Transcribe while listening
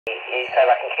He said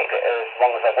I can keep it as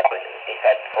long as I want it, he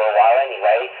said, for a while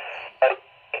anyway. But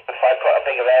if I put a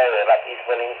bigger area, that he's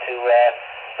willing to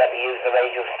let me use the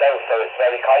radio still, so it's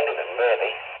very kind of him,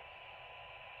 really.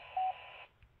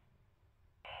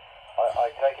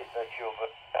 I take it that you'll...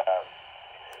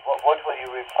 what will you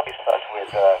replace that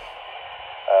with,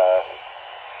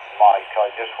 Mike? I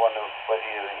just wonder whether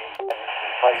you intend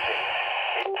replacing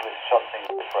it with something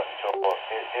different, or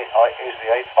is the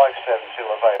 857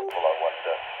 still available, I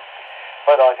wonder?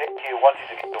 But I think you wanted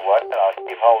to get away, and I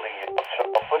keep holding you up, so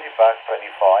I'll put it back for any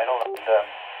final, and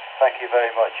thank you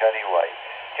very much anyway.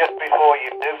 Just before you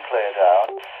do clear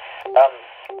down,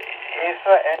 is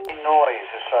there any noise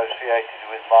associated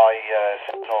with my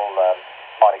signal,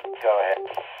 Mike? Go ahead.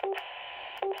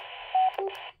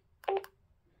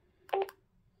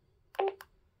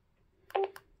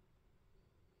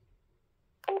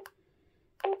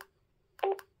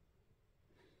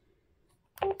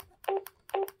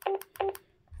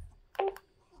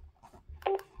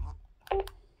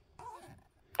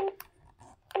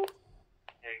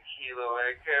 Kilo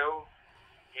Echo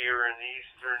here in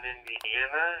eastern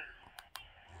Indiana.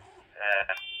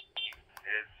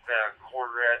 It's about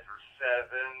 7:15.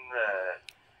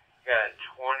 Got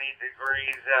 20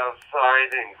 degrees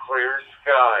outside and clear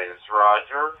skies.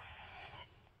 Roger.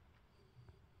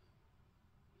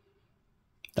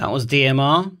 That was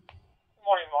DMR. Good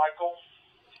morning, Michael.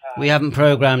 We haven't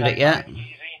programmed it yet.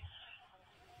 Easy.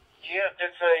 Yeah,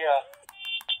 it's a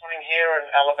morning here in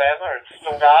Alabama. It's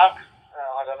still dark.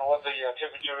 I don't know what the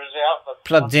temperature is out, but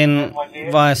Plugged in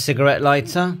via cigarette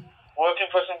lighter. Working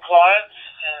for some clients,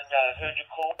 and heard you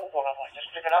call. Well, I might just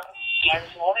pick it up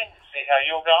this morning, see how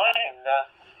you're going, and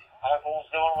I hope all's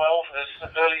doing well for this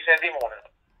early Saturday morning.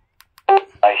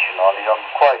 On it, I'm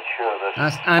quite sure that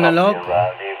That's analog.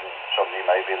 around, even somebody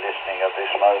may be listening at this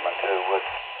moment who would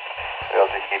be able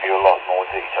to give you a lot more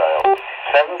detail.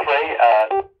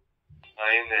 7-3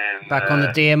 And Back on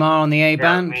the DMR on the A got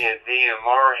band. me a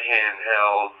DMR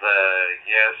handheld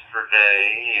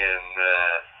yesterday, and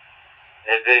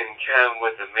it didn't come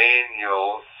with a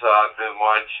manual, so I've been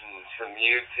watching some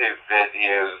YouTube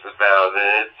videos about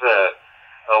it. It's a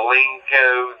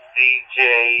Linko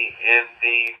DJ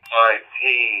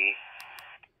MD5P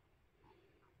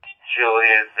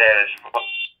Juliet-5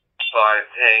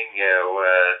 Tango.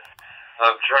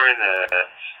 I'm trying to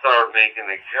start making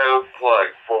a code plug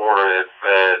for it,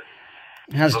 but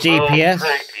It has it's a little GPS.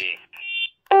 tricky.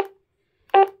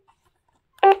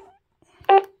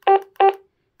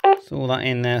 Saw that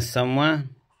in there somewhere.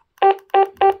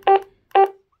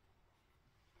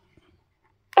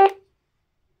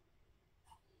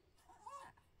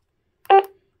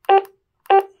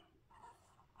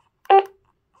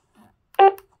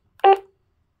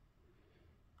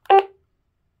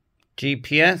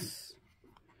 GPS,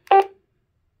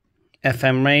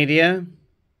 FM radio.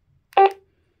 Okay,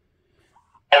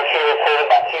 reporting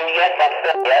back to you. Yes, that's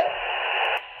it, yes.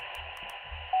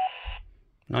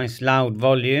 Nice loud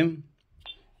volume.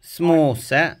 Small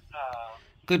set.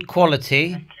 Good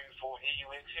quality. Thank you for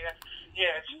EUX here.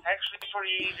 Yeah, it's actually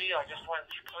pretty easy. I just went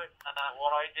through it.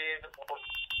 What I did was...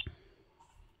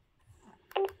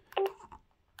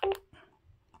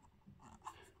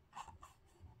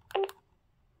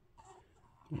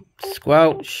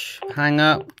 Squelch, hang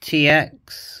up,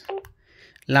 TX,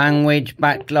 language,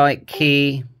 backlight,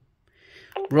 key,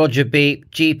 Roger beep,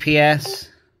 GPS,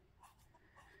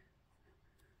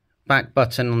 back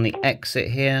button on the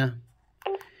exit here,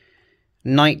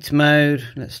 night mode,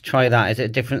 let's try that. Is it a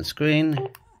different screen?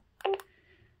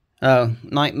 Oh,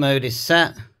 night mode is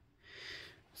set.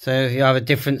 So you have a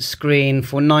different screen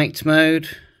for night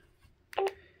mode,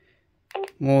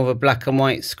 more of a black and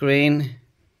white screen.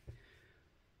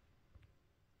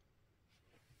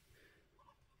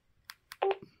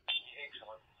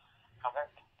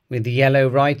 With the yellow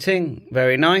writing,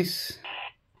 very nice.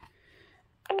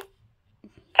 So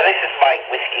this is Mike,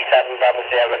 Whiskey 7 Bravo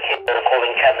Sierra Kilo,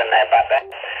 calling Kevin there back there.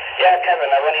 Yeah,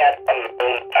 Kevin, I've only had it on the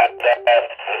phone, and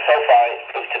so far it's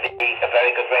proved to be a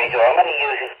very good radio. I'm only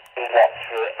using watts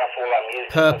through it, that's all I'm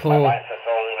using. Purple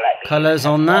colours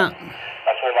on that.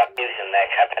 That's all I'm using there,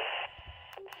 Kevin.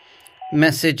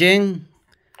 Messaging,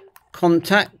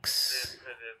 contacts.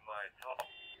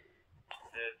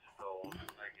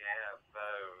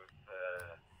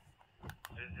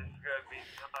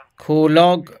 Call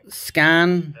log,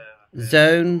 scan,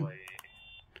 zone,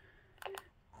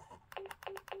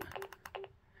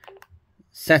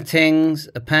 settings,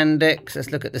 appendix.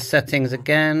 Let's look at the settings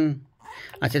again.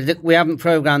 Actually, look, we haven't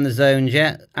programmed the zones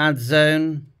yet. Add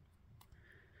zone.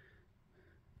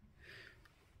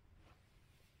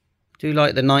 Do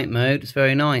like the night mode, it's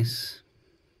very nice.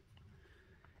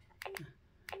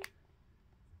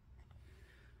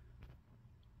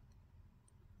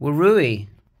 Wurui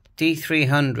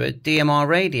D300 DMR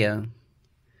radio.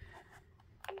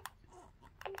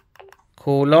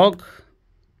 Call log.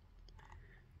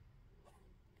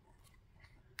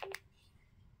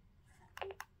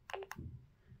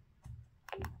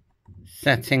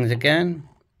 Settings again.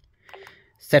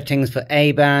 Settings for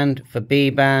A band, for B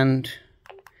band.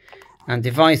 And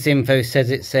device info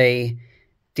says it's a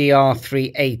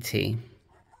DR380.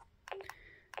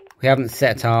 We haven't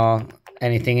set our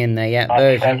anything in there yet.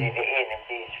 Version. I traded it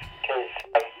in because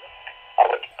I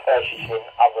was purchasing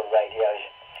other radios.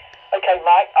 Okay,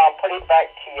 Mike, I'll put it back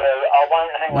to you. I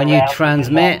won't hang when around you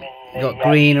transmit, you've got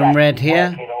green and red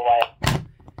here.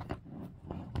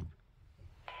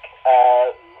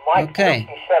 Mike Okay.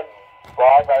 57,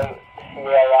 Bravo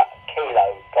Sierra Kilo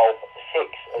Golf 6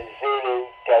 Zulu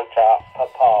Delta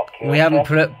Papa. We haven't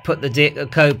put the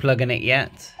code plug in it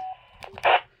yet.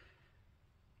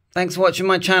 Thanks for watching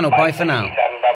my channel. Bye for now.